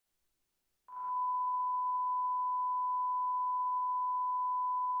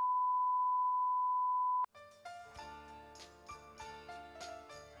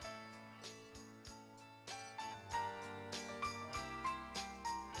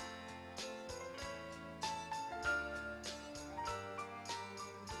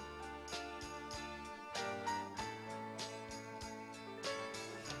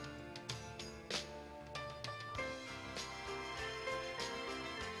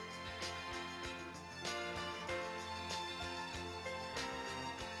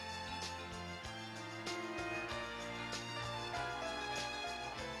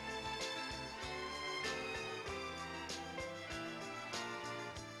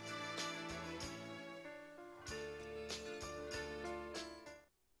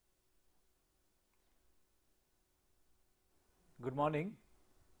Good morning.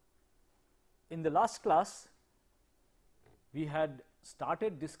 In the last class, we had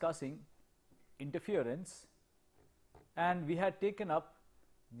started discussing interference and we had taken up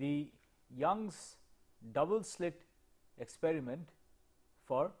the Young's double slit experiment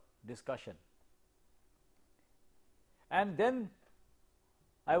for discussion. And then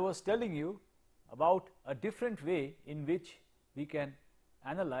I was telling you about a different way in which we can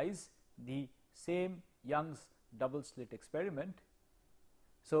analyze the same Young's double slit experiment.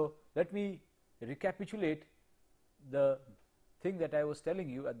 So, let me recapitulate the thing that I was telling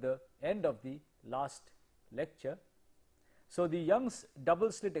you at the end of the last lecture. So, the Young's double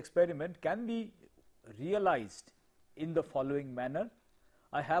slit experiment can be realized in the following manner.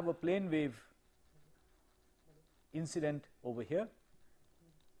 I have a plane wave incident over here.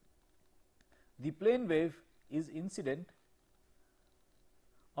 The plane wave is incident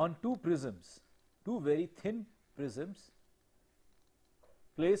on two prisms, two very thin prisms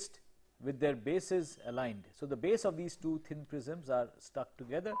placed with their bases aligned. So, the base of these two thin prisms are stuck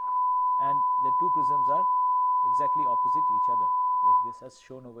together and the two prisms are exactly opposite each other, like this as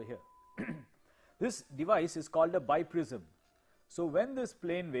shown over here. This device is called a biprism. So, when this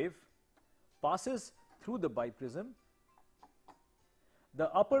plane wave passes through the biprism, the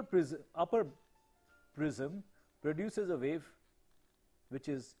upper prism produces a wave which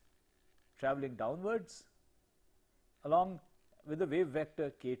is travelling downwards along with the wave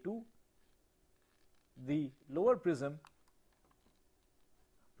vector k2. The lower prism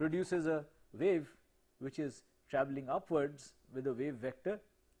produces a wave which is travelling upwards with a wave vector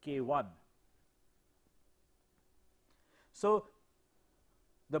k1. So,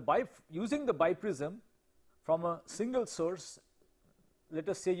 using the biprism from a single source, let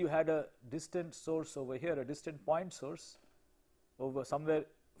us say you had a distant source over here, a distant point source over somewhere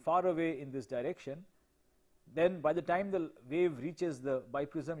far away in this direction, then by the time the wave reaches the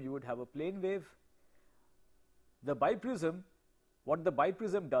biprism, you would have a plane wave. The biprism, what the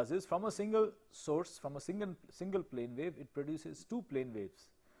biprism does is, from a single source, from a single plane wave, it produces two plane waves.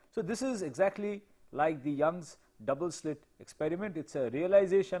 So, this is exactly like the Young's double slit experiment. It is a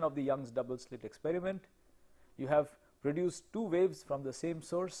realization of the Young's double slit experiment. You have produced two waves from the same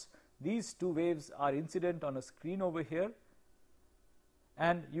source. These two waves are incident on a screen over here,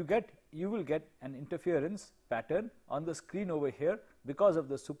 and you will get an interference pattern on the screen over here because of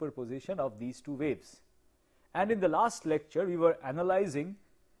the superposition of these two waves. And in the last lecture, we were analyzing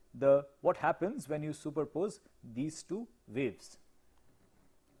what happens when you superpose these two waves.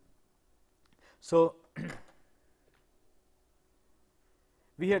 So,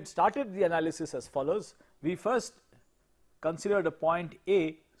 we had started the analysis as follows. We first considered a point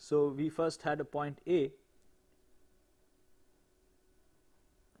A. So, we first had a point A.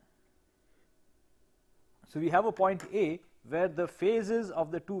 So, we have a point A where the phases of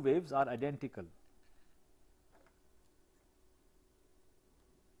the two waves are identical.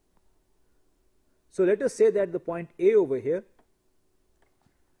 So, let us say that the point A over here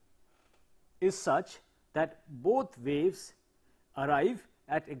is such that both waves arrive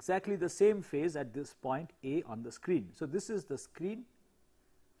at exactly the same phase at this point A on the screen. So, this is the screen,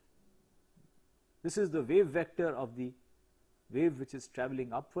 this is the wave vector of the wave which is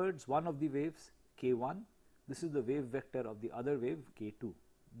travelling upwards, one of the waves k1, this is the wave vector of the other wave k2.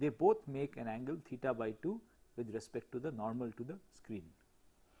 They both make an angle theta by 2 with respect to the normal to the screen.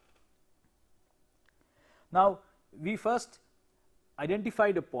 Now, we first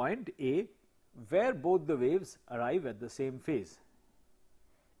identified a point A where both the waves arrive at the same phase.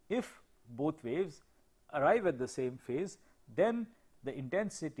 If both waves arrive at the same phase, then the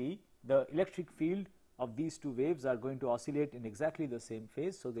intensity, the electric field of these two waves are going to oscillate in exactly the same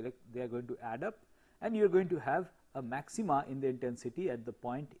phase. So, they are going to add up and you are going to have a maxima in the intensity at the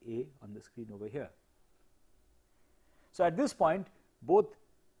point A on the screen over here. So, at this point, both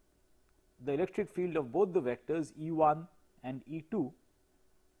the electric field of both the vectors E1 and E2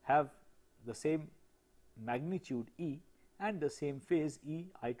 have the same magnitude E and the same phase E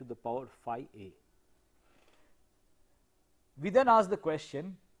I to the power phi A. We then ask the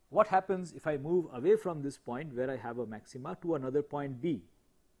question, what happens if I move away from this point where I have a maxima to another point B?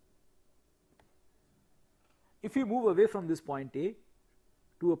 If you move away from this point A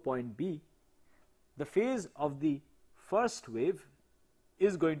to a point B, the phase of the first wave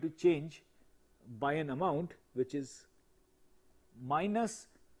is going to change by an amount which is minus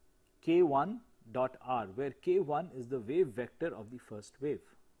k1 dot r, where k1 is the wave vector of the first wave.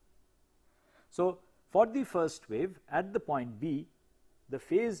 So, for the first wave at the point B, the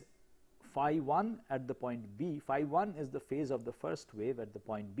phase phi 1 at the point B, phi 1 is the phase of the first wave at the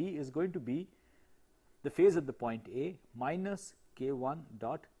point B, is going to be the phase at the point A minus k1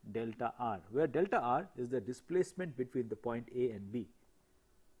 dot delta r, where delta r is the displacement between the point A and B.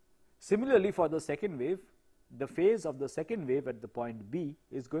 Similarly, for the second wave, the phase of the second wave at the point B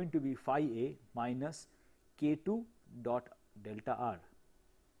is going to be phi A minus k2 dot delta r.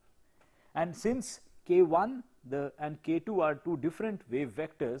 And since k1 and k2 are two different wave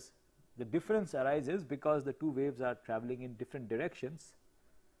vectors, the difference arises because the two waves are travelling in different directions.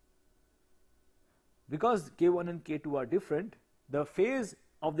 Because k1 and k2 are different, the phase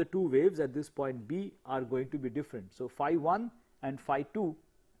of the two waves at this point B are going to be different. So, phi 1 and phi 2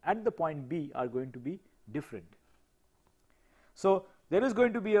 at the point B are going to be different. So, there is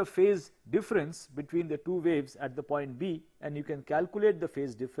going to be a phase difference between the two waves at the point B, and you can calculate the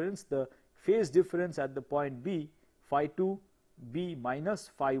phase difference. The phase difference at the point B, phi 2 B minus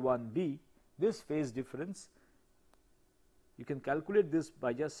phi 1 B, this phase difference, you can calculate this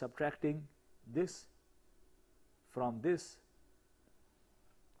by just subtracting this from this,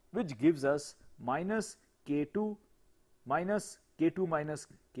 which gives us minus k2 minus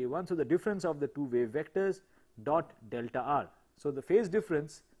k1. So, the difference of the two wave vectors dot delta r. So, the phase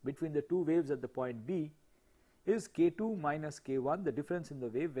difference between the two waves at the point B is k2 minus k1, the difference in the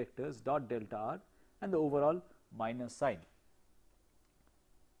wave vectors dot delta r, and the overall minus sign.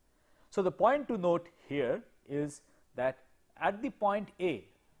 So, the point to note here is that at the point A,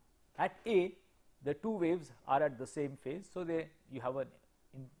 at A the two waves are at the same phase. So, you have a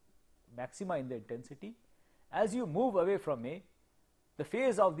maxima in the intensity. As you move away from A, the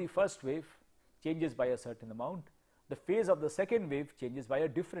phase of the first wave changes by a certain amount, the phase of the second wave changes by a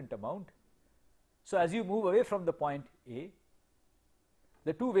different amount. So, as you move away from the point A,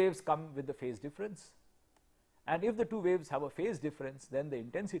 the two waves come with the phase difference, and if the two waves have a phase difference, then the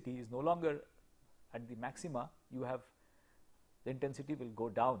intensity is no longer at the maxima, you have the intensity will go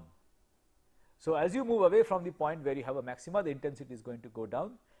down. So, as you move away from the point where you have a maxima, the intensity is going to go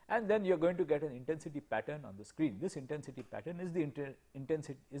down, and then you are going to get an intensity pattern on the screen. This intensity pattern is the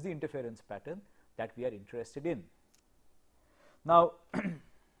interference pattern that we are interested in. Now,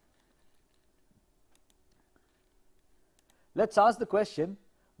 let us ask the question,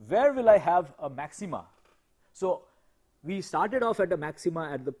 where will I have a maxima? So, we started off at a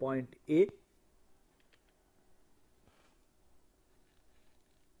maxima at the point A.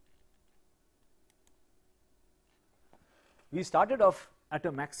 We started off at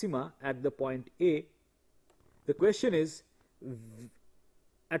a maxima at the point A. The question is,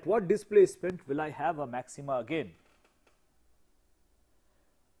 at what displacement will I have a maxima again?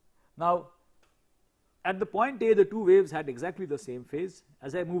 Now, at the point A, the two waves had exactly the same phase.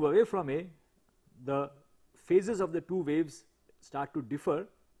 As I move away from A, the phases of the two waves start to differ.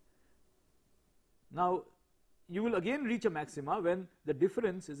 Now, you will again reach a maxima when the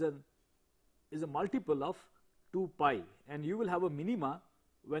difference is a multiple of 2 pi, and you will have a minima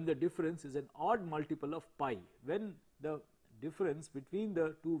when the difference is an odd multiple of pi, when the difference between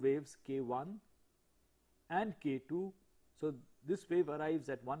the two waves k1 and k2. So, this wave arrives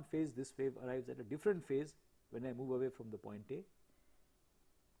at one phase, this wave arrives at a different phase when I move away from the point A,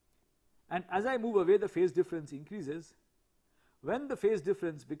 and as I move away, the phase difference increases. When the phase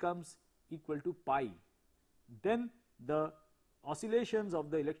difference becomes equal to pi, then the oscillations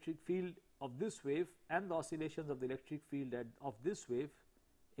of the electric field of this wave and the oscillations of the electric field of this wave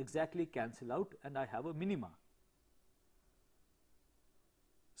exactly cancel out, and I have a minima.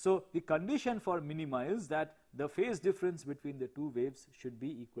 So, the condition for minima is that the phase difference between the two waves should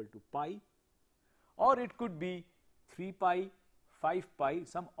be equal to pi, or it could be 3 pi, 5 pi,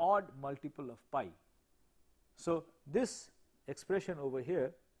 some odd multiple of pi. So, this expression over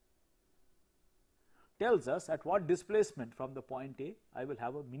here tells us at what displacement from the point A I will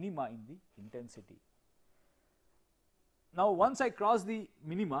have a minima in the intensity. Now, once I cross the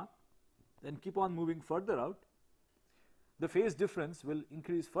minima, then keep on moving further out, the phase difference will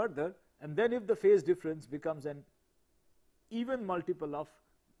increase further, and then if the phase difference becomes an even multiple of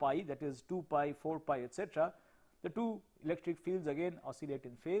pi, that is 2 pi, 4 pi, etc., the two electric fields again oscillate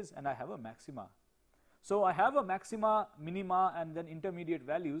in phase, and I have a maxima. So, I have a maxima, minima, and then intermediate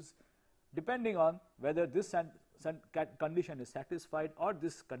values depending on whether this condition is satisfied or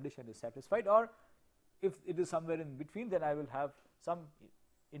this condition is satisfied, or if it is somewhere in between, then I will have some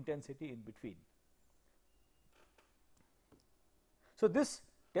intensity in between. So, this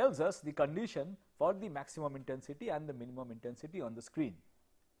tells us the condition for the maximum intensity and the minimum intensity on the screen.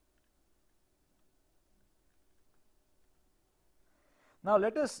 Now,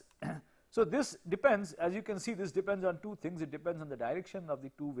 let us so this depends, as you can see, this depends on two things. It depends on the direction of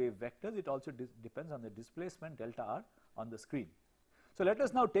the two wave vectors. It also depends on the displacement delta r on the screen. So, let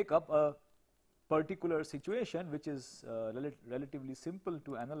us now take up a particular situation which is relatively simple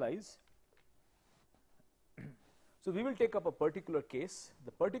to analyze. So, we will take up a particular case,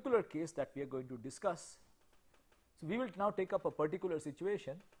 the particular case that we are going to discuss. So, we will now take up a particular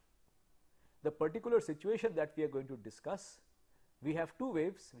situation. The particular situation that we are going to discuss, we have two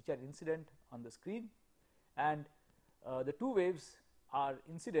waves which are incident on the screen, and the two waves are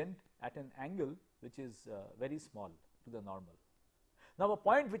incident at an angle which is very small to the normal. Now, a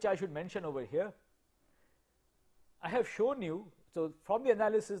point which I should mention over here, I have shown you, so from the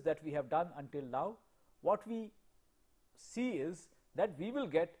analysis that we have done until now, what we see is that we will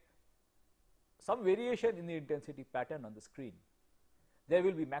get some variation in the intensity pattern on the screen. There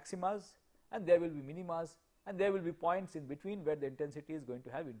will be maximas and there will be minimas, and there will be points in between where the intensity is going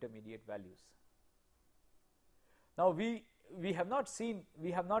to have intermediate values. Now, we have not seen,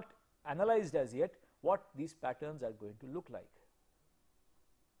 we have not analyzed as yet what these patterns are going to look like.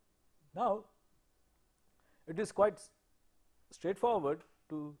 Now, it is quite straightforward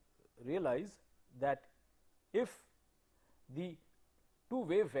to realize that if the two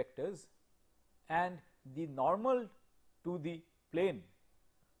wave vectors and the normal to the plane,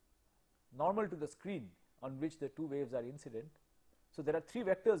 normal to the screen on which the two waves are incident. So, there are three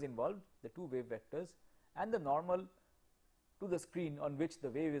vectors involved, the two wave vectors and the normal to the screen on which the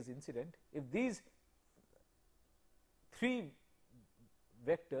wave is incident. If these three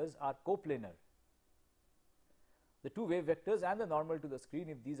vectors are coplanar, the two wave vectors and the normal to the screen,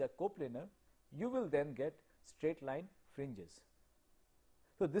 if these are coplanar, you will then get straight line fringes.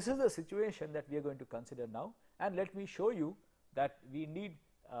 So, this is the situation that we are going to consider now, and let me show you that we indeed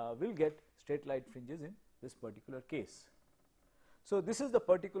will get straight line fringes in this particular case. So, this is the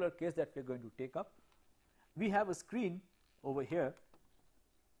particular case that we are going to take up. We have a screen over here.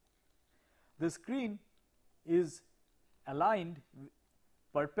 The screen is aligned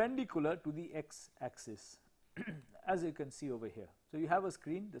perpendicular to the x axis as you can see over here. So, you have a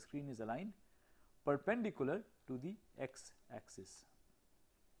screen, the screen is aligned perpendicular to the x axis.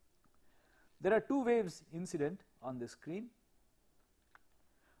 There are two waves incident on the screen.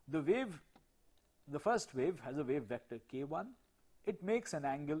 The first wave has a wave vector k1, it makes an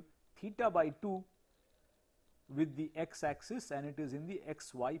angle theta by 2 with the x axis and it is in the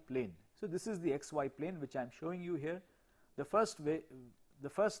xy plane. So, this is the xy plane which I am showing you here. The first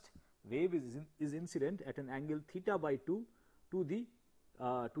wave is incident at an angle theta by 2 to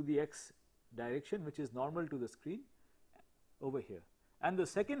the x direction, which is normal to the screen over here, and the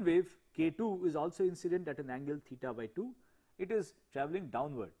second wave k2 is also incident at an angle theta by 2, it is travelling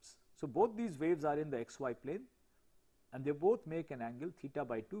downwards. So, both these waves are in the xy plane and they both make an angle theta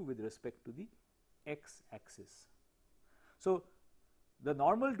by 2 with respect to the x axis. So, the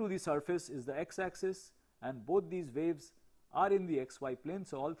normal to the surface is the x axis and both these waves are in the xy plane.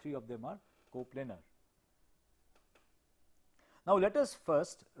 So, all three of them are coplanar. Now, let us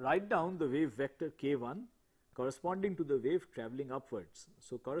first write down the wave vector k1 corresponding to the wave travelling upwards.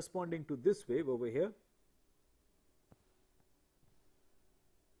 So, corresponding to this wave over here,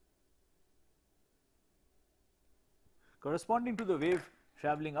 corresponding to the wave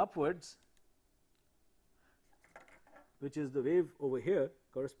travelling upwards, which is the wave over here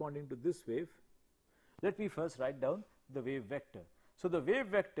corresponding to this wave, let me first write down the wave vector. So, the wave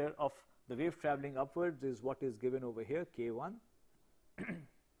vector of the wave travelling upwards is what is given over here, k1.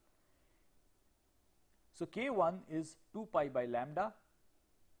 So, k1 is 2 pi by lambda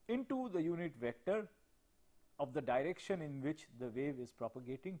into the unit vector of the direction in which the wave is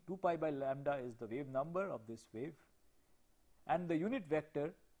propagating. 2 pi by lambda is the wave number of this wave, and the unit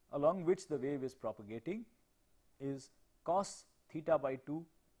vector along which the wave is propagating is cos theta by 2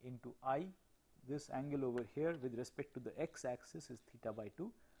 into I. This angle over here with respect to the x axis is theta by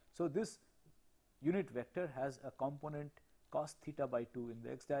 2. So, this unit vector has a component cos theta by 2 in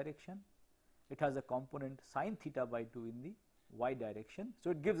the x direction, it has a component sin theta by 2 in the y direction.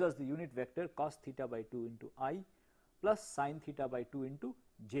 So, it gives us the unit vector cos theta by 2 into I plus sin theta by 2 into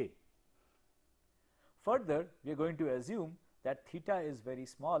j. Further, we are going to assume that theta is very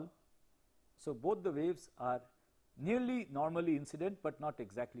small. So, both the waves are nearly normally incident, but not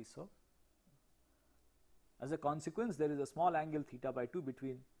exactly so. As a consequence, there is a small angle theta by 2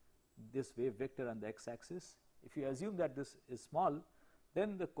 between this wave vector and the x axis. If you assume that this is small,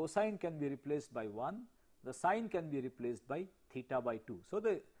 then the cosine can be replaced by 1, the sine can be replaced by theta by 2. So,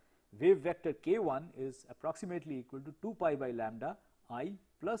 the wave vector k1 is approximately equal to 2 pi by lambda I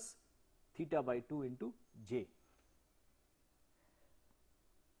plus theta by 2 into j.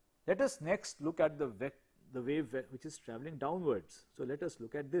 Let us next look at the wave which is travelling downwards. So, let us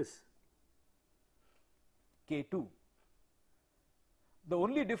look at this k2. The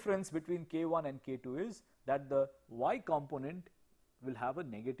only difference between k1 and k2 is that the y component will have a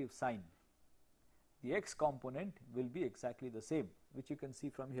negative sign. The x component will be exactly the same, which you can see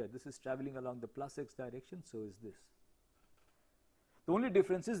from here. This is traveling along the plus x direction, so is this. The only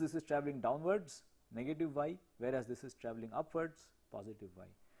difference is this is traveling downwards, negative y, whereas this is traveling upwards, positive y.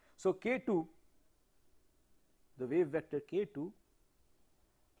 So k2, the wave vector k2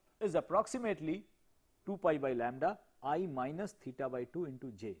 is approximately 2 pi by lambda I minus theta by 2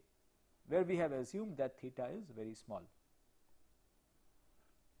 into j, where we have assumed that theta is very small.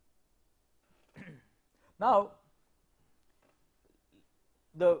 Now,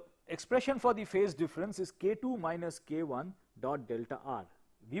 the expression for the phase difference is k2 minus k1 dot delta r.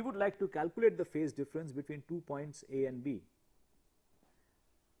 We would like to calculate the phase difference between 2 points A and B,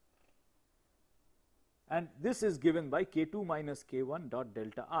 and this is given by k2 minus k1 dot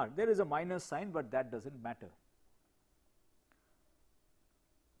delta r. There is a minus sign, but that does not matter.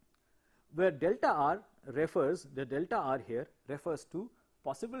 Where delta r refers, the delta r here refers to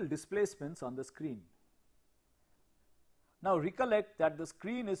possible displacements on the screen. Now recollect that the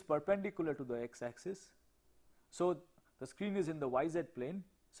screen is perpendicular to the x axis, so the screen is in the yz plane.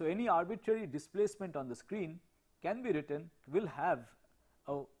 So any arbitrary displacement on the screen can be written, will have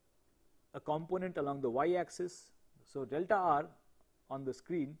a component along the y axis. So delta r on the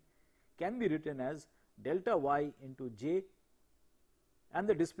screen can be written as delta y into j, and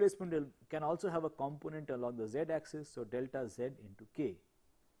the displacement can also have a component along the z axis, so delta z into k.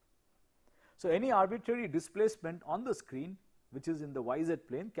 So any arbitrary displacement on the screen which is in the yz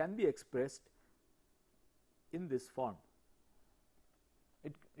plane can be expressed in this form.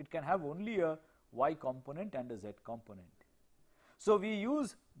 It can have only a y component and a z component. So we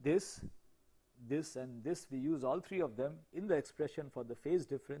use this and this, we use all three of them in the expression for the phase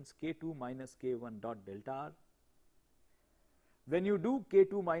difference k2 minus k1 dot delta r. When you do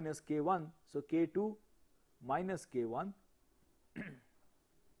k2 minus k1, so k2 minus k1,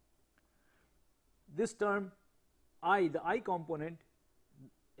 this term I, the I component,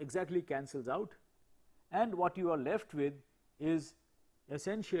 exactly cancels out, and what you are left with is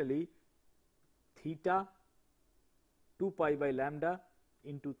essentially theta 2 pi by lambda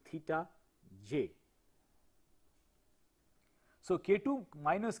into theta j. So k2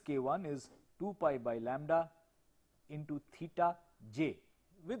 minus k1 is 2 pi by lambda into theta j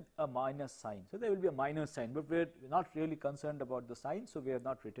with a minus sign. So there will be a minus sign, but we are not really concerned about the sign, so we have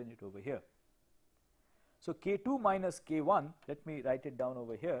not written it over here. So k2 minus k1, let me write it down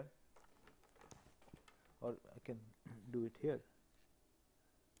over here, or I can do it here.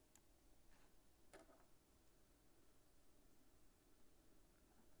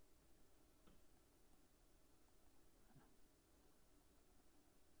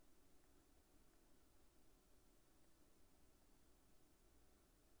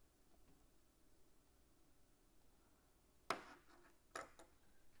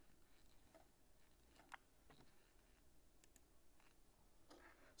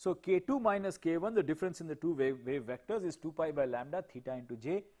 So k2 minus k1, the difference in the two wave vectors is 2 pi by lambda theta into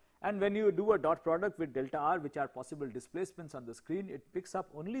j, and when you do a dot product with delta r, which are possible displacements on the screen, it picks up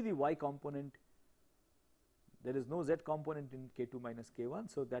only the y component. There is no z component in k2 minus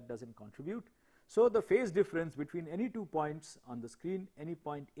k1, so that does not contribute. So the phase difference between any 2 points on the screen, any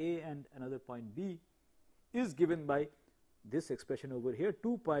point A and another point B, is given by this expression over here,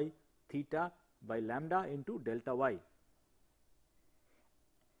 2 pi theta by lambda into delta y.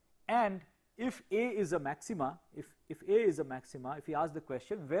 And if A is a maxima, if A is a maxima, if you ask the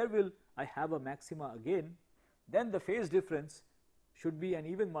question where will I have a maxima again, then the phase difference should be an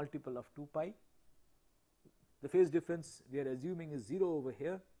even multiple of 2 pi. The phase difference we are assuming is 0 over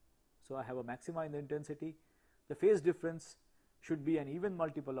here, so I have a maxima in the intensity. The phase difference should be an even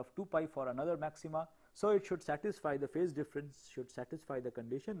multiple of 2 pi for another maxima, so it should satisfy, the phase difference should satisfy the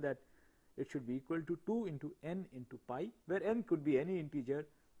condition that it should be equal to 2 into n into pi, where n could be any integer,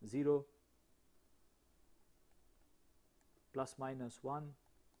 0, plus minus 1,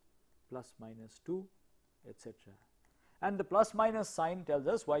 plus minus 2, etc. And the plus minus sign tells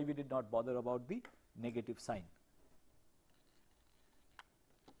us why we did not bother about the negative sign.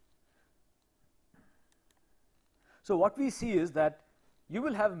 So what we see is that you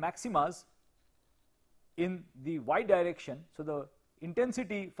will have maximas in the y direction. So the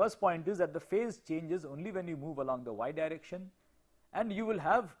intensity, first point is that the phase changes only when you move along the y direction, and you will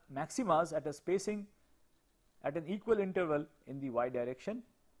have maximas at a spacing at an equal interval in the y direction,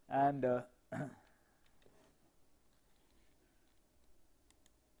 and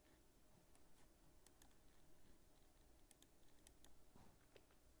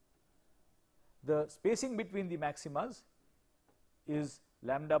the spacing between the maximas is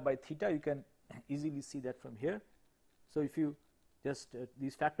lambda by theta. You can easily see that from here. So, if you just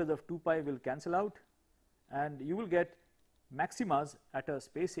these factors of 2 pi will cancel out, and you will get maximas at a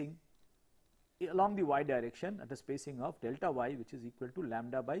spacing along the y direction at a spacing of delta y, which is equal to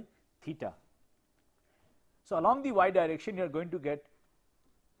lambda by theta. So, along the y direction you are going to get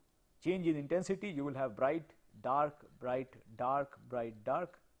change in intensity. You will have bright, dark, bright, dark, bright,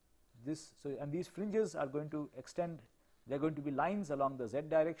 dark. This so, and these fringes are going to extend. They are going to be lines along the z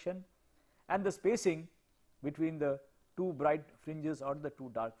direction, and the spacing between the two bright fringes or the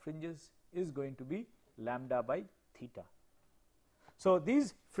two dark fringes is going to be lambda by theta. So,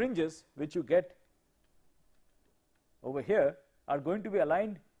 these fringes which you get over here are going to be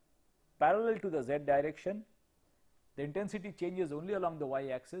aligned parallel to the z direction. The intensity changes only along the y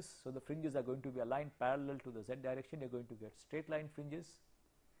axis. So, the fringes are going to be aligned parallel to the z direction. You are going to get straight line fringes,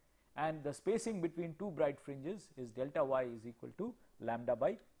 and the spacing between two bright fringes is delta y is equal to lambda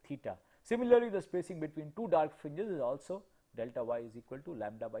by theta. Similarly, the spacing between two dark fringes is also delta y is equal to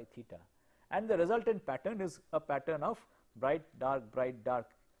lambda by theta, and the resultant pattern is a pattern of bright, dark,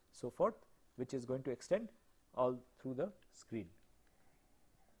 so forth, which is going to extend all through the screen.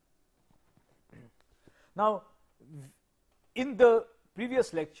 Now, in the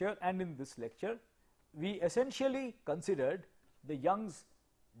previous lecture and in this lecture, we essentially considered the Young's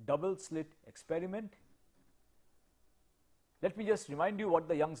double slit experiment. Let me just remind you what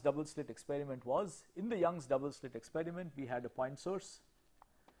the Young's double slit experiment was. In the Young's double slit experiment, we had a point source,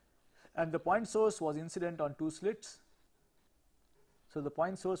 and the point source was incident on two slits. So, the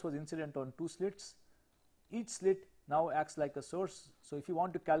point source was incident on two slits. Each slit now acts like a source. So, if you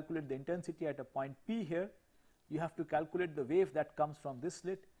want to calculate the intensity at a point P here, you have to calculate the wave that comes from this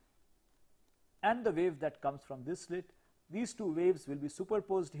slit and the wave that comes from this slit. These two waves will be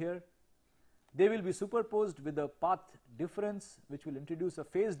superposed here. They will be superposed with a path difference, which will introduce a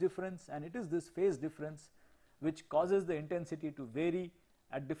phase difference, and it is this phase difference which causes the intensity to vary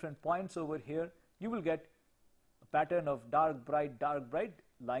at different points over here. You will get a pattern of dark, bright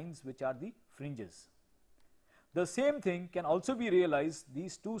lines, which are the fringes. The same thing can also be realized,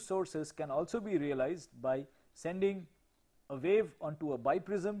 these two sources can also be realized by sending a wave onto a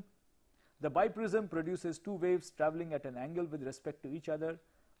biprism. The biprism produces two waves travelling at an angle with respect to each other.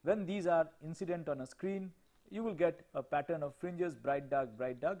 When these are incident on a screen, you will get a pattern of fringes, bright,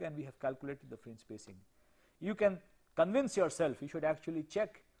 dark, and we have calculated the fringe spacing. You can convince yourself, you should actually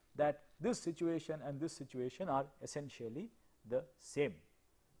check that this situation and this situation are essentially the same.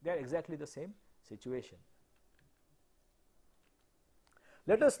 They are exactly the same situation.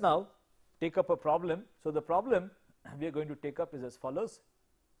 Let us now take up a problem. So, the problem we are going to take up is as follows.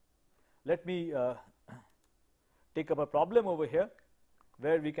 Let me take up a problem over here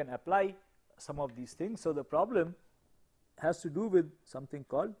where we can apply some of these things. So, the problem has to do with something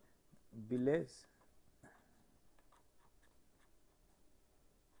called Billay's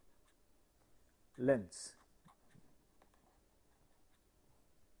lens.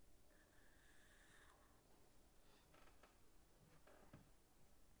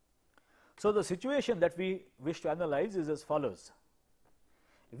 So, the situation that we wish to analyze is as follows.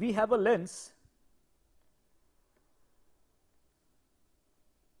 We have a lens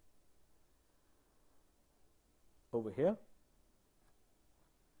over here.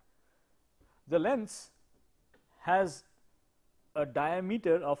 The lens has a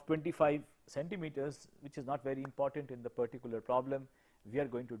diameter of 25 centimeters, which is not very important in the particular problem we are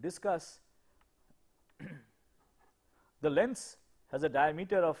going to discuss. The lens has a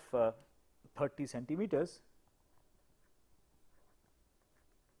diameter of 30 centimeters,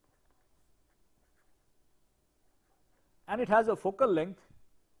 and it has a focal length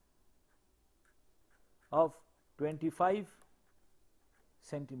of 25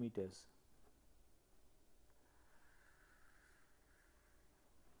 centimeters.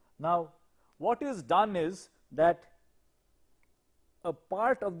 Now, what is done is that a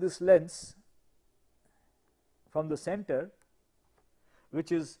part of this lens from the center,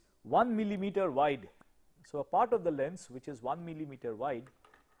 which is 1 millimeter wide. So, a part of the lens which is 1 millimeter wide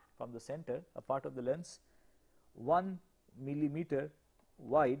from the center, a part of the lens 1 millimeter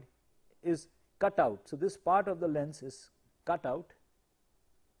wide is cut out. So, this part of the lens is cut out,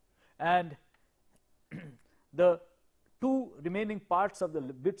 and the two remaining parts of the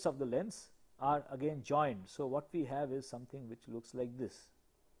bits of the lens are again joined. So, what we have is something which looks like this.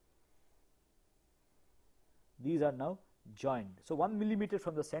 These are now joined. So, 1 millimeter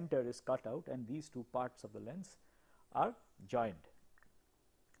from the center is cut out, and these two parts of the lens are joined.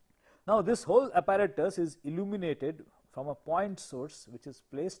 Now, this whole apparatus is illuminated from a point source which is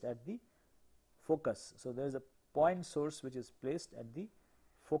placed at the focus. So, there is a point source which is placed at the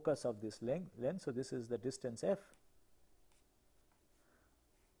focus of this lens. So, this is the distance f.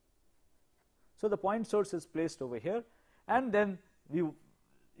 So, the point source is placed over here, and then you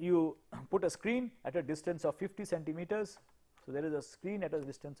put a screen at a distance of 50 centimeters. So, there is a screen at a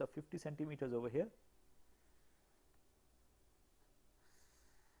distance of 50 centimeters over here.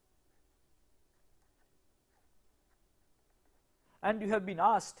 And you have been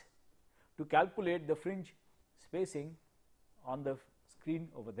asked to calculate the fringe spacing on the screen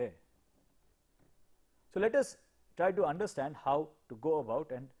over there. So, let us try to understand how to go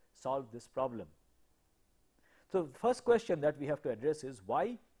about and solve this problem. So, the first question that we have to address is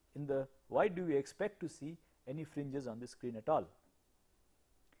why do we expect to see any fringes on the screen at all?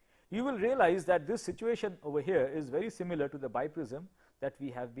 You will realize that this situation over here is very similar to the biprism that we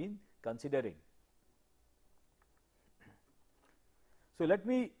have been considering. So, let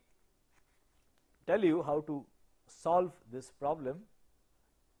me tell you how to solve this problem.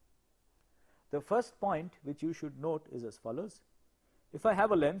 The first point which you should note is as follows. If I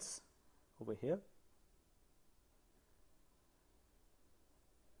have a lens over here,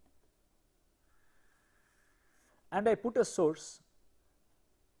 and I put a source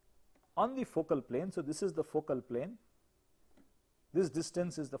on the focal plane. So, this is the focal plane, this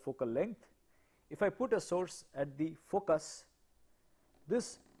distance is the focal length. If I put a source at the focus,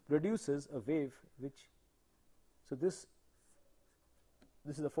 this produces a wave which, so this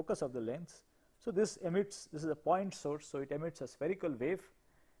is the focus of the lens. So, this emits, this is a point source, so it emits a spherical wave.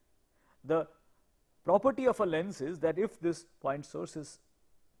 The property of a lens is that if this point source is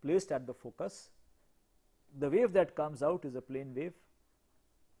placed at the focus, the wave that comes out is a plane wave,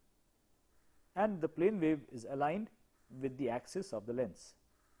 and the plane wave is aligned with the axis of the lens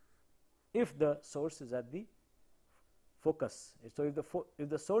if the source is at the focus. So, if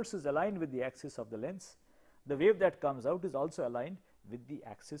the source is aligned with the axis of the lens, the wave that comes out is also aligned with the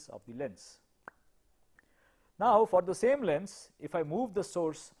axis of the lens. Now, for the same lens, if I move the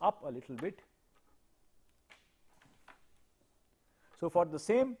source up a little bit, so for the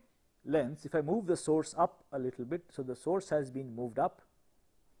same lens, if I move the source up a little bit, so the source has been moved up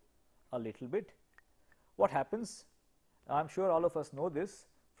a little bit, what happens? I am sure all of us know this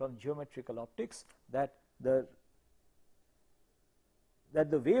from geometrical optics, that the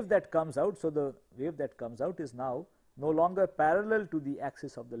wave that comes out, so the wave that comes out is now no longer parallel to the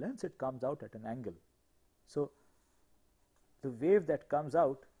axis of the lens, it comes out at an angle. So, the wave that comes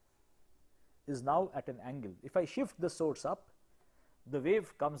out is now at an angle. If I shift the source up, the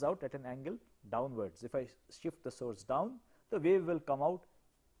wave comes out at an angle downwards. If I shift the source down, the wave will come out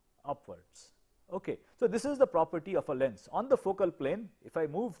upwards. Okay. So, this is the property of a lens. On the focal plane, if I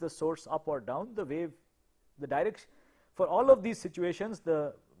move the source up or down, the wave, the direction, for all of these situations,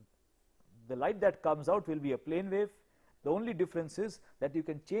 the light that comes out will be a plane wave. The only difference is that you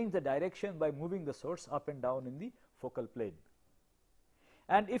can change the direction by moving the source up and down in the focal plane.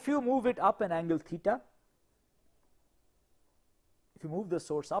 And if you move it up an angle theta, if you move the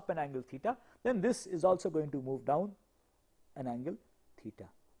source up an angle theta, then this is also going to move down an angle theta.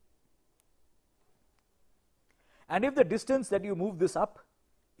 And if the distance that you move this up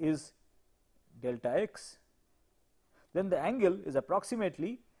is delta x, then the angle is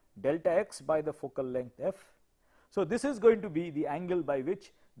approximately delta x by the focal length f. So, this is going to be the angle by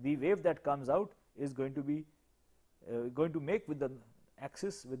which the wave that comes out is going to be going to make with the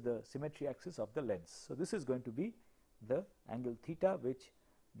axis, with the symmetry axis of the lens. So, this is going to be the angle theta which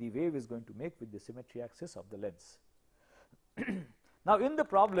the wave is going to make with the symmetry axis of the lens. Now, in the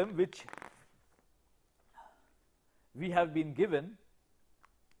problem which we have been given,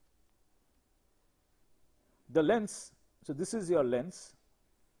 the lens, so this is your lens,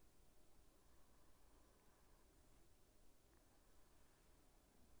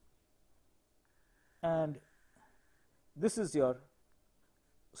 and this is your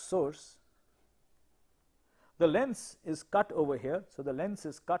source. The lens is cut over here. So, the lens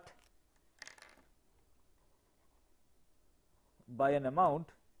is cut by an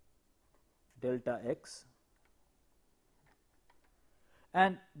amount delta x,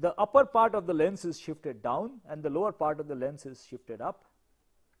 and the upper part of the lens is shifted down and the lower part of the lens is shifted up.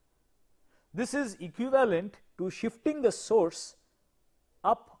 This is equivalent to shifting the source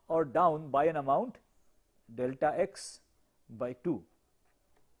up or down by an amount delta x by 2.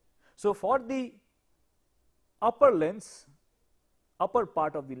 So, for the upper lens, upper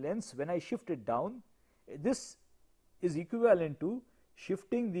part of the lens, when I shift it down, this is equivalent to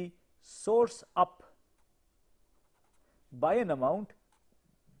shifting the source up by an amount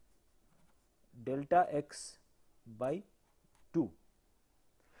delta x by 2.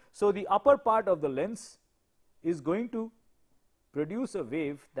 So, the upper part of the lens is going to produce a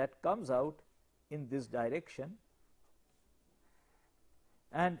wave that comes out in this direction,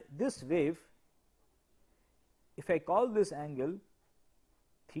 and this wave, if I call this angle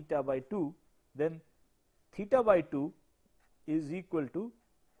theta by 2, then theta by 2 is equal to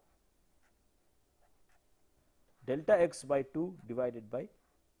delta x by 2 divided by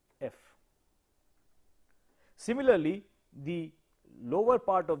f. Similarly, the lower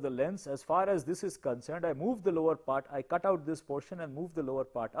part of the lens, as far as this is concerned, I move the lower part, I cut out this portion and move the lower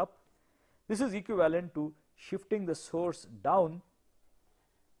part up. This is equivalent to shifting the source down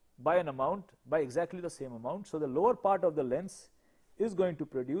by an amount, by exactly the same amount. So, the lower part of the lens is going to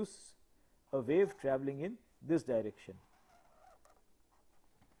produce a wave traveling in this direction.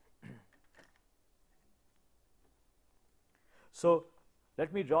 So,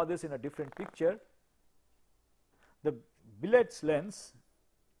 let me draw this in a different picture. The billet's lens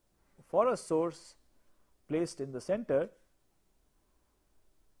for a source placed in the center,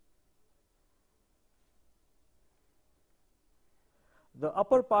 the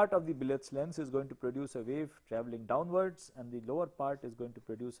upper part of the billet's lens is going to produce a wave traveling downwards, and the lower part is going to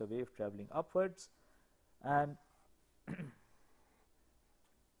produce a wave traveling upwards, and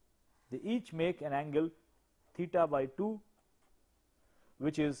they each make an angle theta by 2,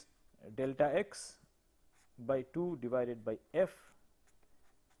 which is delta x by 2 divided by f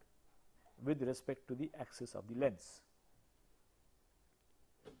with respect to the axis of the lens.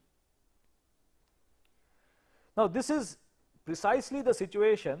 Now, this is precisely the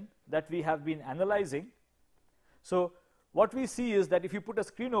situation that we have been analyzing. So, what we see is that if you put a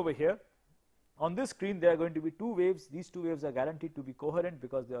screen over here, on this screen there are going to be two waves. These two waves are guaranteed to be coherent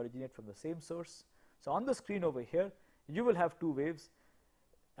because they originate from the same source. So, on the screen over here you will have two waves,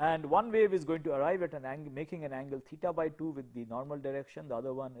 and one wave is going to arrive at an angle, making an angle theta by 2 with the normal direction. The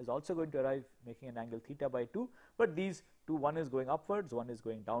other one is also going to arrive making an angle theta by 2, but these two, one is going upwards, one is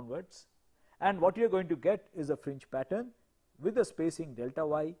going downwards, and what you are going to get is a fringe pattern with the spacing delta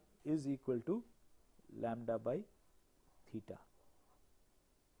y is equal to lambda by theta.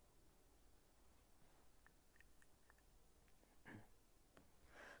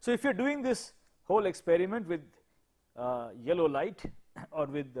 So, if you are doing this whole experiment with yellow light, or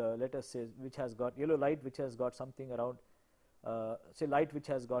with let us say which has got yellow light which has got something around say light which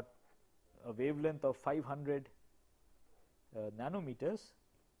has got a wavelength of 500 nanometers,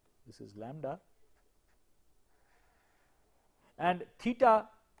 this is lambda, and theta,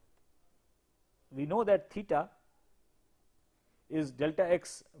 we know that theta is delta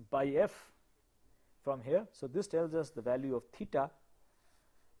x by f from here. So, this tells us the value of theta,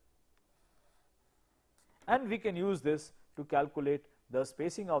 and we can use this to calculate the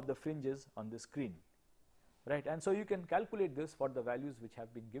spacing of the fringes on the screen, right. And so, you can calculate this for the values which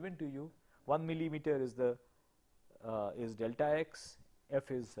have been given to you. 1 millimeter is the is delta x,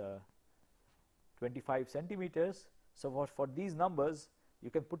 f is 25 centimeters. So, for these numbers you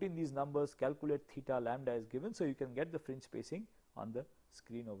can put in these numbers, calculate theta, lambda is given. So, you can get the fringe spacing on the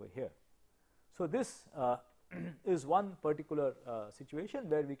screen over here. So, this is one particular situation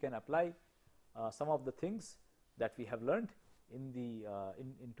where we can apply some of the things that we have learned in the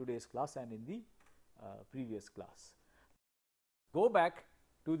in today's class and in the previous class. Go back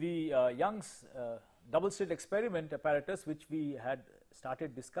to the Young's double slit experiment apparatus, which we had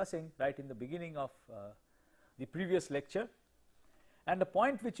started discussing right in the beginning of the previous lecture, and the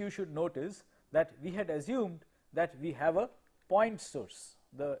point which you should note is that we had assumed that we have a point source,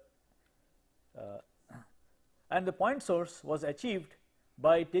 and the point source was achieved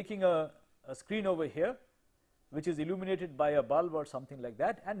by taking a screen over here which is illuminated by a bulb or something like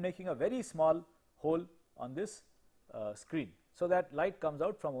that, and making a very small hole on this screen. So, that light comes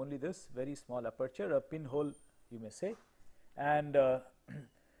out from only this very small aperture, a pinhole you may say, and the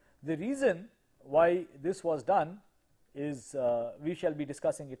reason why this was done is we shall be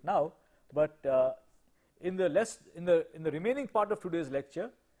discussing it now, but in the remaining part of today's lecture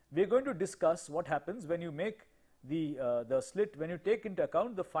we are going to discuss what happens when you make the slit, when you take into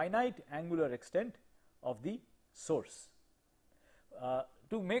account the finite angular extent of the source.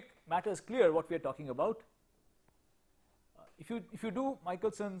 To make matters clear what we are talking about, if you do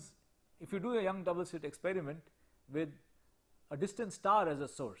Michelson's, if you do a Young double slit experiment with a distant star as a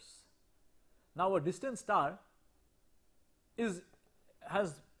source, now a distant star has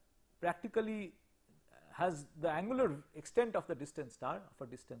the angular extent of the distant star, of a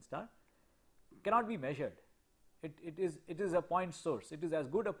distant star, cannot be measured. It is a point source, it is as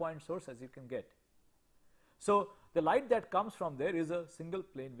good a point source as you can get. So, the light that comes from there is a single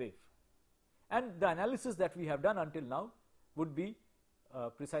plane wave, and the analysis that we have done until now would be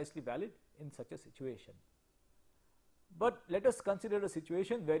precisely valid in such a situation. But let us consider a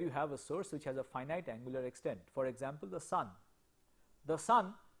situation where you have a source which has a finite angular extent. For example, the sun. The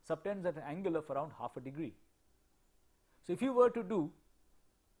sun subtends at an angle of around half a degree. So, if you were to do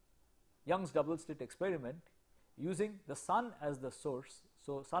Young's double slit experiment using the sun as the source,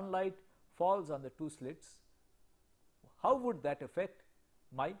 so sunlight falls on the two slits, how would that affect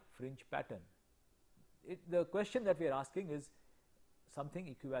my fringe pattern? The question that we are asking is something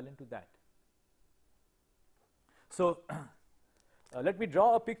equivalent to that. So, let me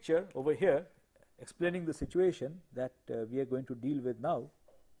draw a picture over here explaining the situation that we are going to deal with now.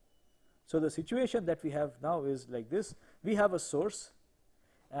 So, the situation that we have now is like this. We have a source,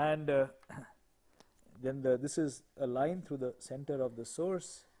 and then this is a line through the center of the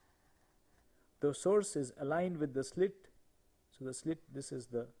source. The source is aligned with the slit. So, the slit, this is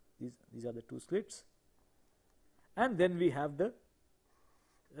the these are the two slits, and then we have the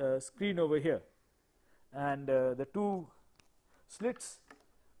screen over here, and the two slits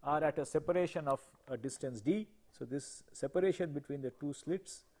are at a separation of a distance d. So, this separation between the two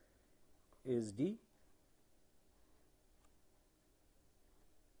slits is d,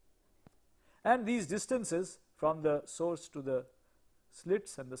 and these distances from the source to the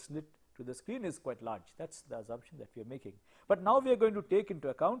slits and the slit to the screen is quite large. That is the assumption that we are making. But now we are going to take into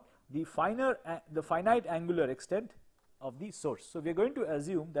account the finite angular extent of the source. So, we are going to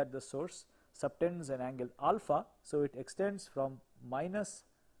assume that the source subtends an angle alpha. So, it extends from minus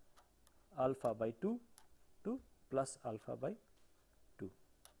alpha by 2 to plus alpha by 2.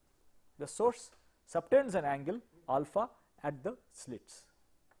 The source subtends an angle alpha at the slits.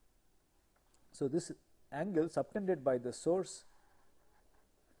 So, this angle subtended by the source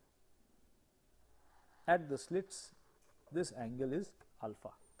at the slits, this angle is alpha.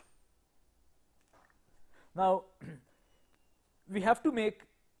 Now, we have to make,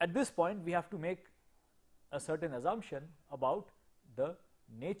 at this point we have to make a certain assumption about the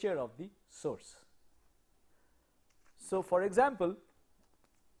nature of the source. So, for example,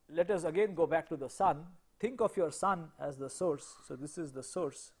 let us again go back to the sun. Think of your sun as the source. So, this is the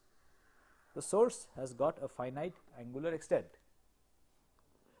source. The source has got a finite angular extent.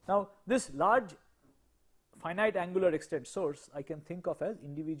 Now, this large finite angular extent source I can think of as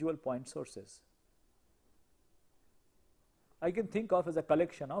individual point sources. I can think of as a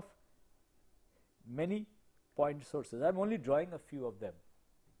collection of many point sources. I am only drawing a few of them.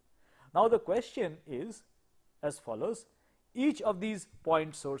 Now, the question is as follows: each of these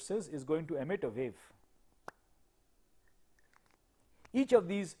point sources is going to emit a wave. Each of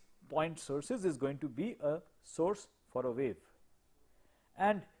these point sources is going to be a source for a wave,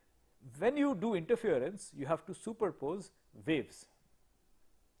 and when you do interference you have to superpose waves.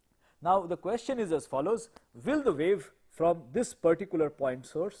 Now, the question is as follows: will the wave from this particular point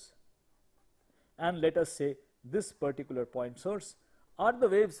source and let us say this particular point source, are the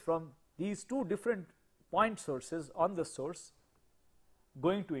waves from these two different point sources on the source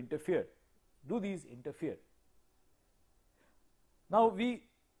going to interfere? Do these interfere? Now,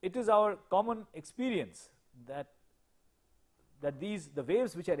 it is our common experience that the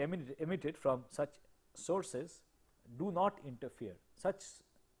waves which are emitted from such sources do not interfere.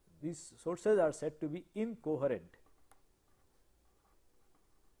 These sources are said to be incoherent.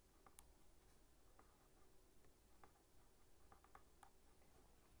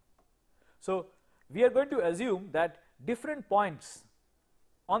 So, we are going to assume that different points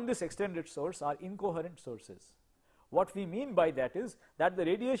on this extended source are incoherent sources. What we mean by that is that the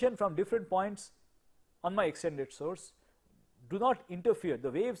radiation from different points on my extended source do not interfere,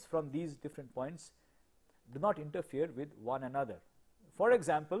 the waves from these different points do not interfere with one another. For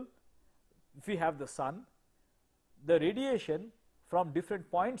example, if we have the sun, the radiation from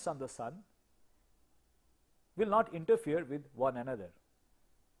different points on the sun will not interfere with one another,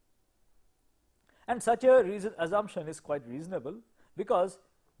 and such a assumption is quite reasonable because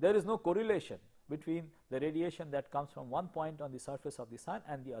there is no correlation between the radiation that comes from one point on the surface of the sun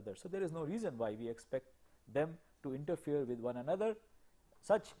and the other. So, there is no reason why we expect them to interfere with one another.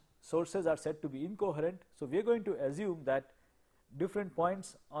 Such sources are said to be incoherent. So, we are going to assume that different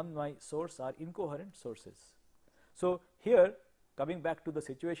points on my source are incoherent sources. So, here coming back to the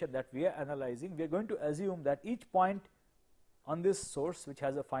situation that we are analyzing, we are going to assume that each point on this source which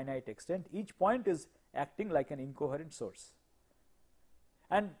has a finite extent, each point is acting like an incoherent source.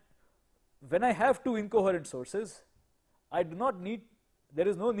 And when I have two incoherent sources, there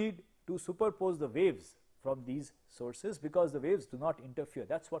is no need to superpose the waves from these sources because the waves do not interfere.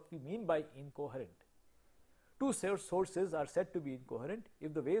 That is what we mean by incoherent. Two sources are said to be incoherent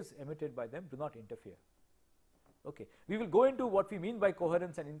if the waves emitted by them do not interfere. Okay. We will go into what we mean by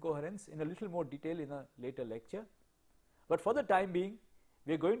coherence and incoherence in a little more detail in a later lecture. but for the time being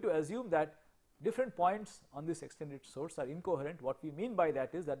we are going to assume that different points on this extended source are incoherent. What we mean by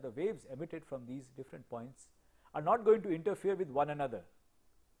that is that the waves emitted from these different points are not going to interfere with one another.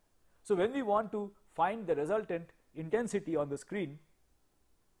 So when we want to find the resultant intensity on the screen,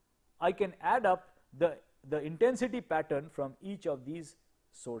 I can add up the intensity pattern from each of these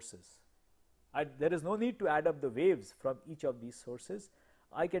sources. There is no need to add up the waves from each of these sources.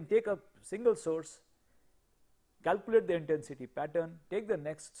 I can take a single source, calculate the intensity pattern, take the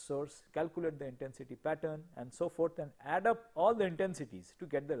next source, calculate the intensity pattern, and so forth, and add up all the intensities to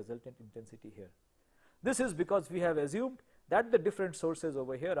get the resultant intensity here. This is because we have assumed that the different sources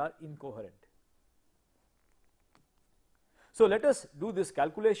over here are incoherent. So let us do this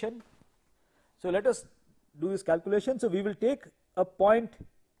calculation. So we will take a point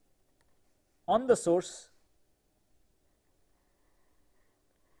on the source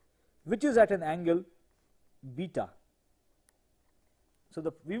which is at an angle beta.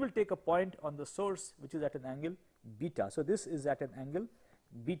 So we will take a point on the source which is at an angle beta. So this is at an angle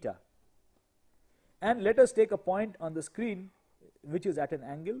beta, and let us take a point on the screen which is at an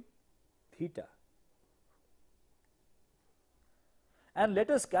angle theta, and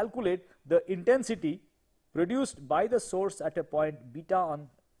let us calculate the intensity produced by the source at a point beta on.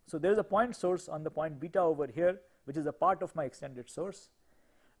 So there is a point source on the point beta over here which is a part of my extended source.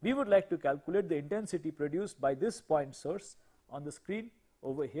 We would like to calculate the intensity produced by this point source on the screen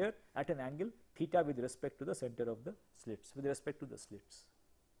over here at an angle theta with respect to the center of the slits, with respect to the slits.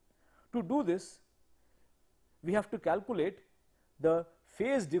 To do this, we have to calculate the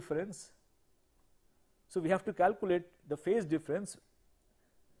phase difference. So we have to calculate the phase difference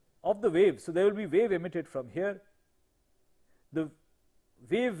of the wave. So there will be wave emitted from here. The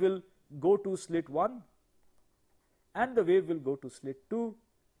wave will go to slit 1 and the wave will go to slit 2.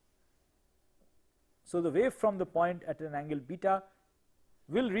 So the wave from the point at an angle beta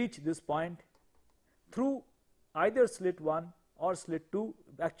will reach this point through either slit 1 or slit 2,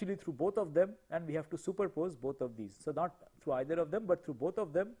 actually through both of them, and we have to superpose both of these. So not through either of them but through both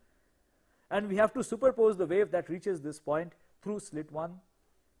of them, and we have to superpose the wave that reaches this point through slit 1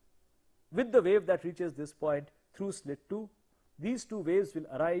 with the wave that reaches this point through slit 2. These two waves will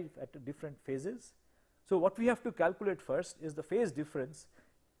arrive at different phases. So what we have to calculate first is the phase difference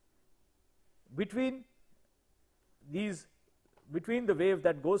between the wave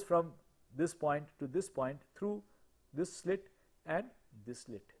that goes from this point to this point through this slit and this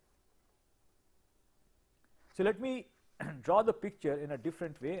slit. So let me draw the picture in a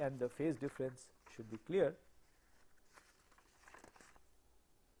different way, and the phase difference should be clear.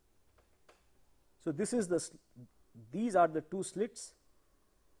 So this is these are the two slits.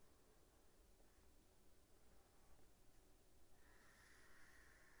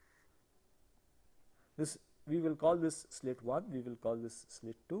 This we will call this slit 1, we will call this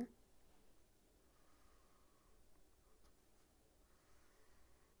slit 2.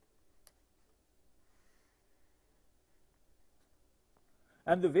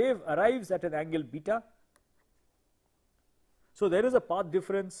 And the wave arrives at an angle beta. So there is a path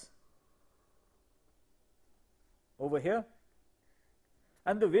difference over here,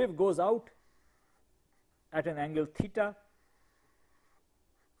 and the wave goes out at an angle theta,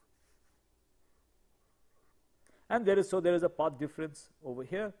 and there is a path difference over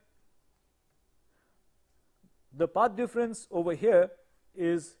here. The path difference over here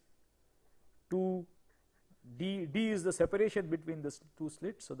is 2d. D is the separation between the two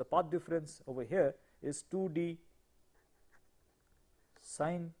slits. So the path difference over here is 2d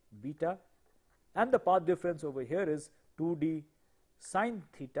sine beta, and the path difference over here is 2d sine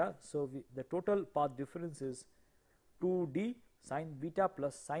theta. So the total path difference is 2d sine beta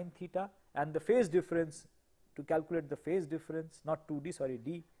plus sine theta, and the phase difference, to calculate the phase difference, not 2d, sorry,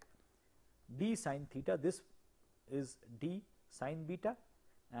 d sine theta, this is d sine beta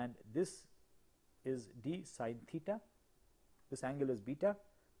and this is d sine theta. This angle is beta,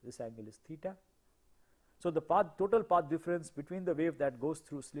 this angle is theta. So the total path difference between the wave that goes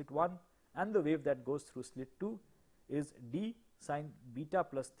through slit 1 and the wave that goes through slit 2 is d sine beta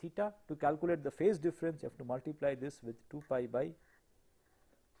plus theta. To calculate the phase difference, you have to multiply this with 2 pi by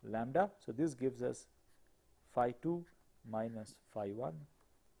lambda. So this gives us phi 2 minus phi 1,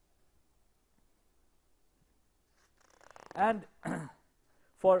 and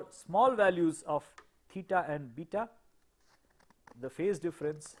for small values of theta and beta, the phase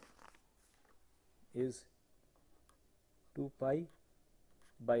difference is 2 pi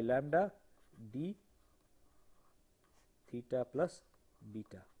by lambda d theta plus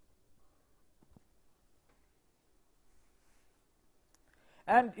beta.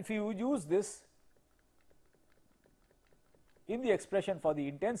 And if you use this, in the expression for the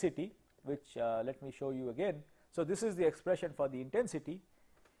intensity, which let me show you again. So, this is the expression for the intensity.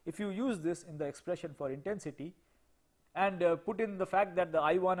 If you use this in the expression for intensity and put in the fact that the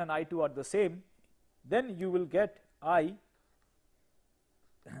I1 and I2 are the same, then you will get I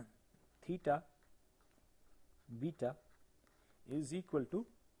theta beta is equal to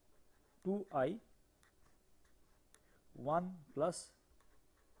 2I 1 plus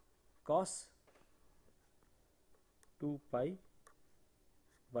cos 2 pi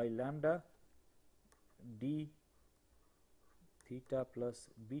by lambda d theta plus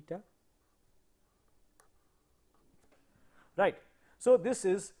beta, right. So, this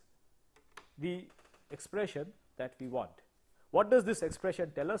is the expression that we want. What does this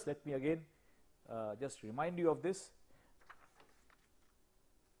expression tell us? Let me again just remind you of this.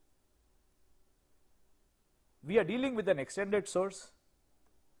 We are dealing with an extended source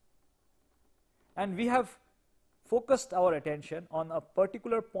and we have focused our attention on a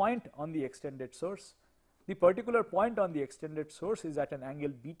particular point on the extended source. The particular point on the extended source is at an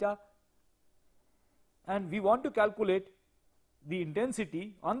angle beta, and we want to calculate the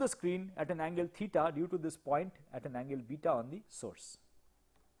intensity on the screen at an angle theta due to this point at an angle beta on the source.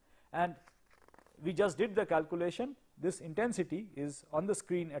 And we just did the calculation. This intensity is on the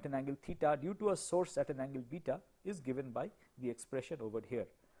screen at an angle theta due to a source at an angle beta is given by the expression over here,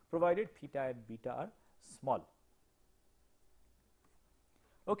 provided theta and beta are small.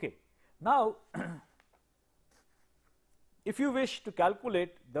 Okay. Now, if you wish to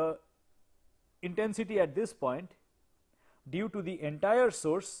calculate the intensity at this point due to the entire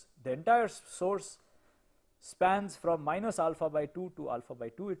source spans from minus alpha by 2 to alpha by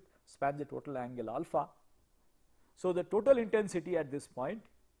 2, it spans a total angle alpha. So, the total intensity at this point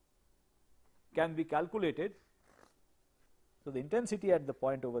can be calculated. So, the intensity at the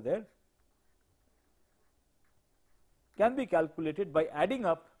point over there can be calculated by adding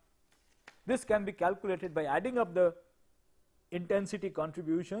up, this can be calculated by adding up the intensity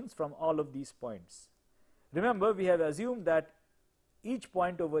contributions from all of these points. Remember, we have assumed that each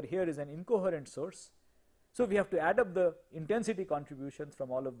point over here is an incoherent source. So, we have to add up the intensity contributions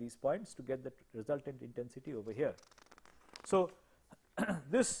from all of these points to get the resultant intensity over here. So,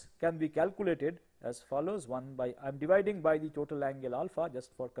 this can be calculated as follows: 1 by, I am dividing by the total angle alpha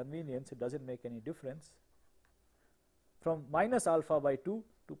just for convenience, it does not make any difference, from minus alpha by 2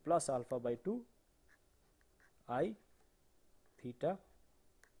 to plus alpha by 2 I theta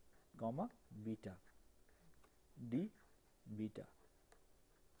comma beta d beta.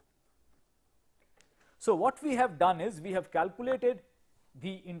 So, what we have done is we have calculated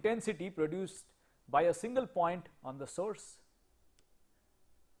the intensity produced by a single point on the source,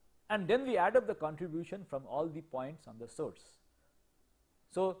 and then we add up the contribution from all the points on the source.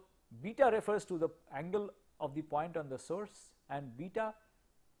 So, beta refers to the angle of the point on the source, and beta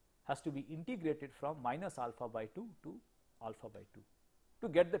has to be integrated from minus alpha by 2 to alpha by 2 to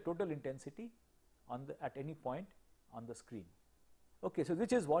get the total intensity on the at any point on the screen. Okay, so,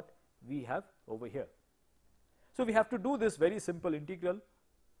 which is what we have over here. So, we have to do this very simple integral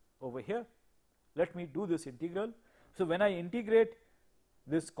over here. Let me do this integral. So, when I integrate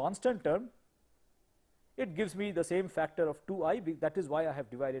this constant term, it gives me the same factor of 2i, that is why I have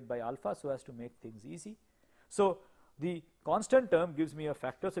divided by alpha, so as to make things easy. So, the constant term gives me a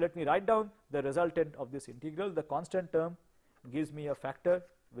factor. So, let me write down the resultant of this integral. The constant term gives me a factor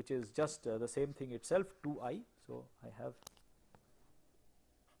which is just the same thing itself, 2i. So, I have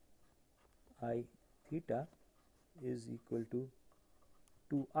I theta is equal to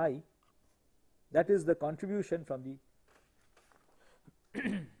 2i, that is the contribution from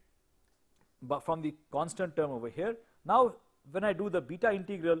the constant term over here. Now, when I do the beta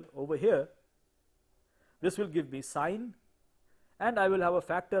integral over here, this will give me sine, and I will have a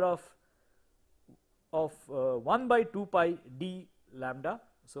factor of 1 by 2 pi d lambda.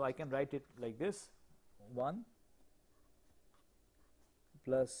 So, I can write it like this: 1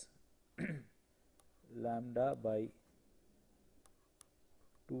 plus lambda by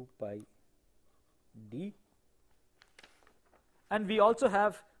 2 pi d, and we also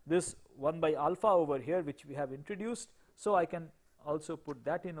have this 1 by alpha over here which we have introduced. So, I can also put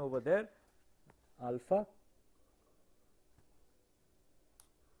that in over there, alpha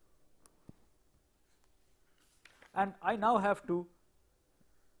and I now have to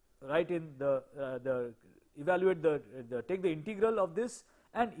write in evaluate take the integral of this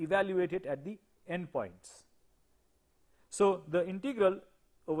and evaluate it at the endpoints. So, the integral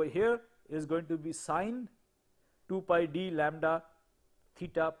over here is going to be sine 2 pi d lambda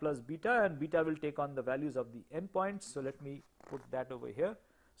theta plus beta, and beta will take on the values of the endpoints. So, let me put that over here.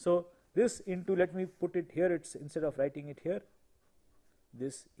 So, this into, let me put it here, it's instead of writing it here,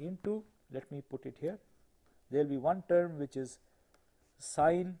 this into, let me put it here, there will be one term which is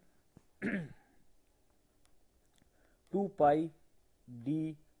sine 2 pi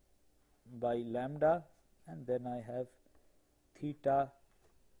d by lambda, and then I have theta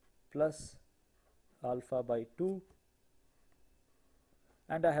plus alpha by 2,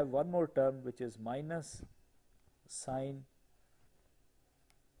 and I have one more term which is minus sine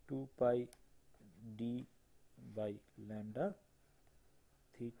 2 pi d by lambda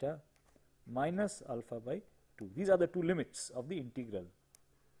theta minus alpha by 2. These are the two limits of the integral.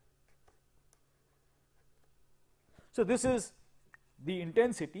 So, this is the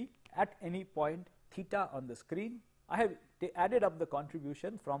intensity at any point theta on the screen. I have added up the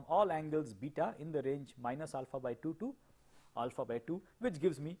contribution from all angles beta in the range minus alpha by 2 to alpha by 2, which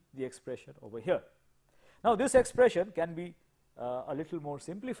gives me the expression over here. Now, this expression can be a little more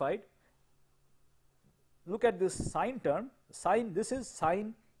simplified. Look at this sine term, sine, this is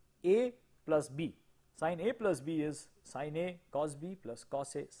sine A plus B. Sine A plus B is sine A cos B plus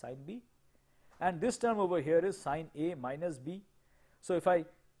cos A sine B, and this term over here is sine A minus B. So, if I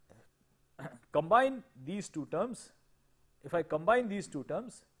combine these two terms,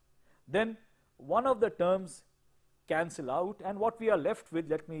 then one of the terms cancel out, and what we are left with,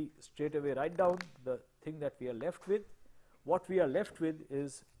 let me straight away write down the thing that we are left with. What we are left with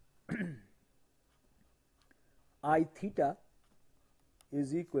is I theta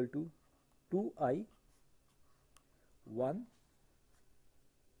is equal to 2I 1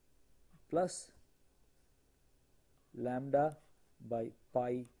 plus lambda by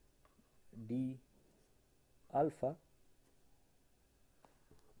pi d alpha,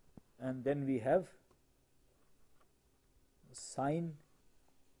 and then we have sine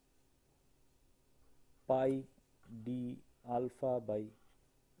pi d alpha by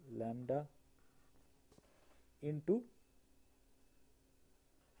lambda into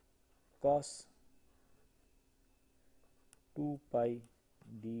cos 2 pi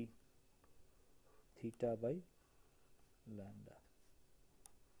d theta by lambda.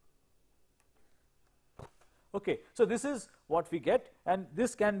 Okay, so this is what we get, and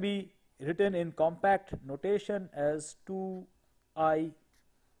this can be written in compact notation as 2I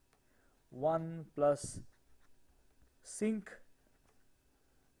 1 plus sinc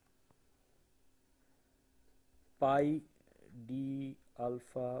pi d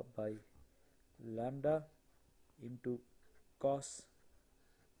alpha by lambda into cos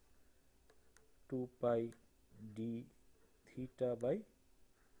 2 pi d theta by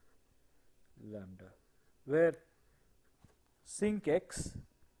lambda, where sinc x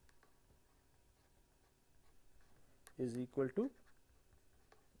is equal to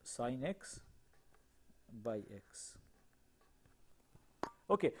sin x by x.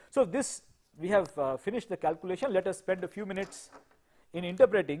 Okay, so this we have finished the calculation. Let us spend a few minutes in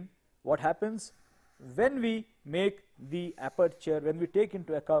interpreting what happens when we make the aperture, when we take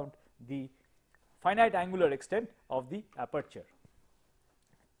into account the finite angular extent of the aperture.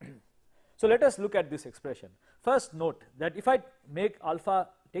 So, let us look at this expression. First note that if I make alpha,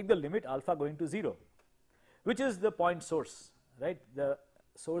 take the limit alpha going to 0, which is the point source, right, the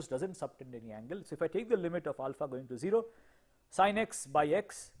source does not subtend any angle. So, if I take the limit of alpha going to 0, sin x by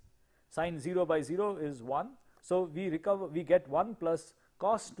x, sin 0 by 0 is 1. So, we get 1 plus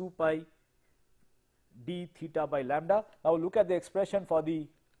cos 2 pi d theta by lambda. Now, look at the expression for the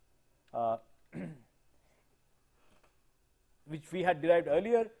which we had derived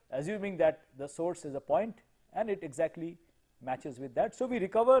earlier, assuming that the source is a point, and it exactly matches with that. So, we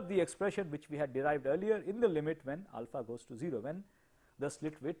recover the expression which we had derived earlier in the limit when alpha goes to 0, when the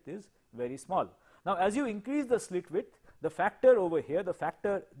slit width is very small. Now, as you increase the slit width, the factor over here, the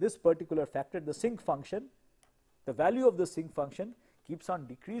factor, this particular factor, the sinc function, the value of the sinc function keeps on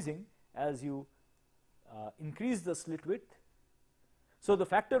decreasing as you increase the slit width. So, the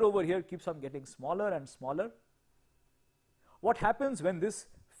factor over here keeps on getting smaller and smaller. What happens when this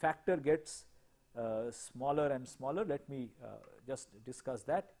factor gets smaller and smaller? Let me just discuss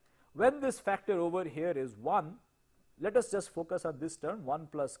that. When this factor over here is 1, let us just focus on this term 1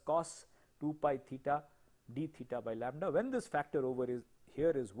 plus cos 2 pi theta d theta by lambda. When this factor over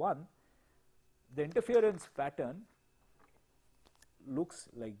here is 1, the interference pattern looks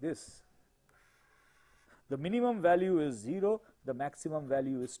like this. The minimum value is 0, the maximum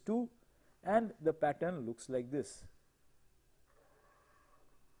value is 2, and the pattern looks like this.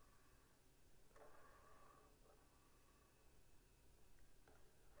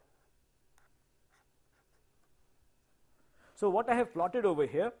 So, what I have plotted over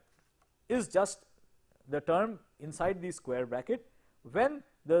here is just the term inside the square bracket when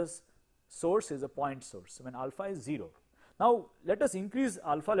the source is a point source, when alpha is 0. Now let us increase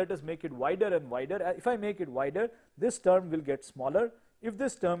alpha, let us make it wider and wider. If I make it wider, this term will get smaller. If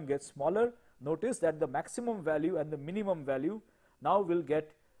this term gets smaller, notice that the maximum value and the minimum value now will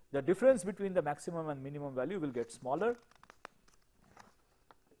get, the difference between the maximum and minimum value will get smaller.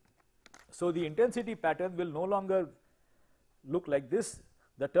 So the intensity pattern will no longer look like this.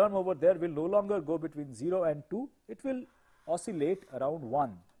 The term over there will no longer go between 0 and 2, it will oscillate around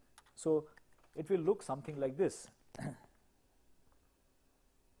 1. So it will look something like this.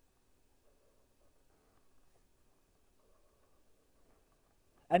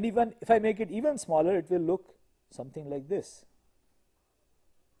 And even if I make it even smaller, it will look something like this.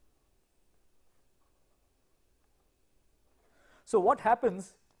 So what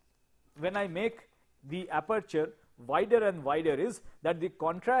happens when I make the aperture wider and wider is that the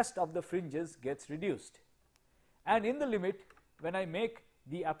contrast of the fringes gets reduced, and in the limit, when I make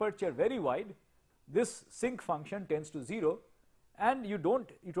the aperture very wide, this sinc function tends to 0, and you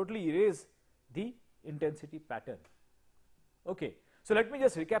totally erase the intensity pattern. Okay. So let me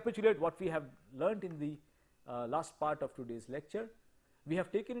just recapitulate what we have learnt in the last part of today's lecture. We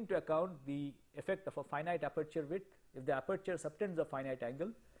have taken into account the effect of a finite aperture width. If the aperture subtends a finite angle,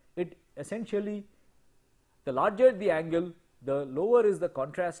 it essentially, the larger the angle, the lower is the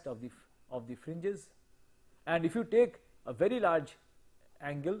contrast of the fringes, and if you take a very large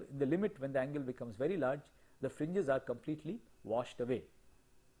angle, in the limit when the angle becomes very large, the fringes are completely washed away.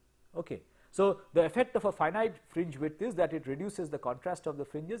 Okay. So the effect of a finite fringe width is that it reduces the contrast of the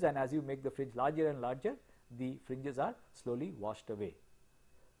fringes, and as you make the fringe larger and larger, the fringes are slowly washed away.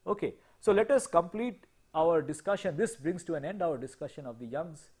 Okay. So let us complete our discussion. This brings to an end our discussion of the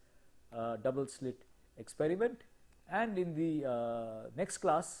Young's double slit experiment, and in the next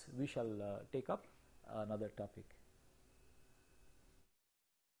class we shall take up another topic.